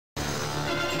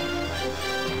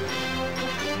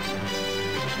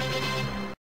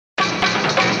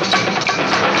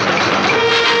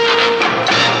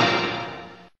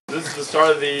the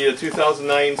start of the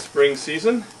 2009 spring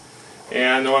season,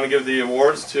 and I want to give the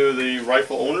awards to the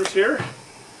rifle owners here.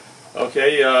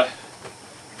 Okay,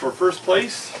 for first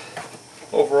place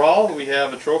overall, we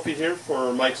have a trophy here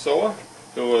for Mike Soa,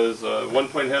 who was 1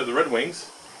 point ahead of the Red Wings.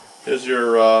 Here's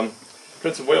your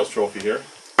Prince of Wales trophy here.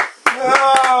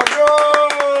 Oh,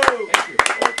 go! Thank you.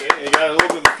 Okay, and you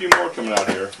got a few more coming out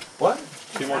here. What? A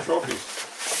few more trophies.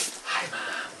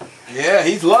 Yeah,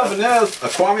 he's loving this. A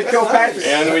Kwame Kilpatrick.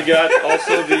 And we got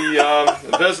also the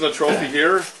Vesna trophy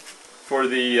here for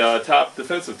the top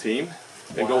defensive team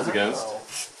in goals against.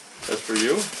 That's for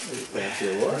you.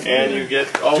 And you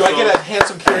get also... Do I get a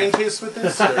handsome carrying case with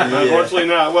this? Unfortunately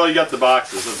not. Well, you got the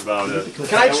boxes. That's about it.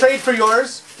 Can I trade for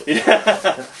yours?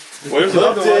 Yeah. Well, here's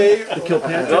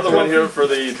another one here for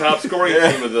the top scoring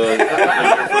team of the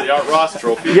for the Art Ross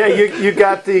trophy. Yeah, you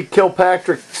got the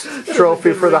Kilpatrick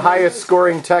trophy for the highest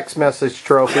scoring text message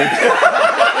trophy.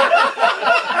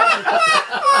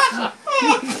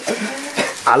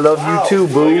 I love you too,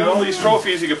 boo. Well, you got all these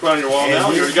trophies you can put on your wall now.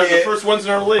 You got the first ones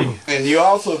in our league. And you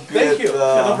also get... Thank you.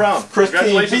 No problem.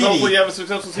 Congratulations. Hopefully you have a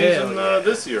successful season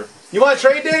this year. You want to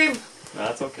trade, Dave? No,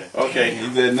 that's okay. Okay.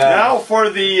 He did not. Now for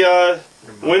the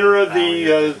winner of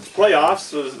the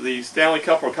playoffs, the Stanley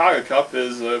Cup or CAGA Cup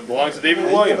belongs to David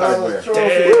Williams.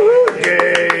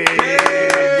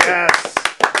 Yes.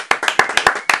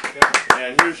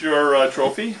 And here's your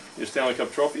trophy, your Stanley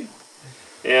Cup trophy.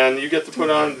 And you get to put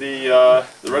on the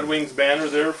Red Wings banner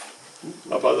there,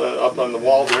 up on the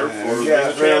wall there for you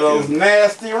got rid of those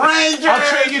nasty Rangers. I'll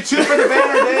trade you two for the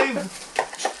banner, Dave.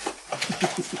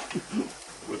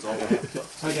 It's all wrapped up.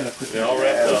 They're all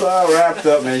wrapped It's up. all wrapped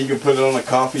up, man. You can put it on a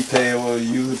coffee table,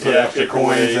 use it, put extra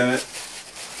coins in it.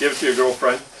 Give it to your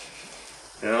girlfriend.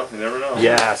 You know, you never know.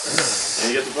 Yes.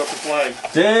 And you get to put the flag.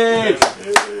 Dave!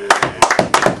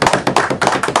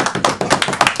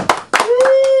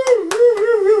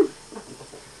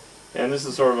 And this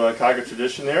is sort of a CAGA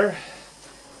tradition there.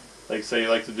 Like say you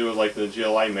like to do it like the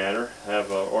GLI manner,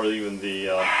 have or even the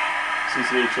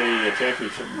CCHA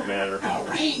championship manner. The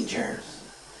Rangers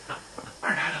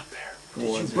are not up there.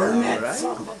 Did you burn that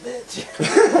son of a bitch?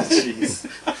 Jeez.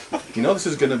 You know this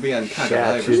is going to be on CAGA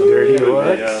Live or you something. dirty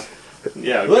what? Yeah.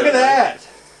 Yeah. Look at that!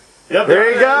 Yep.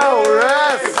 There you go,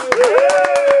 Russ.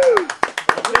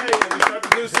 Okay, we start the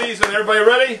new season. Everybody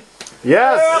ready?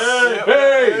 Yes.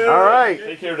 Hey. All right.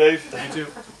 Take care, Dave. You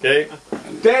too. Okay.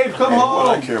 Dave, come home.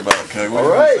 What I care about, okay? What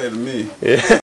All are you right. going to say to me? Yeah.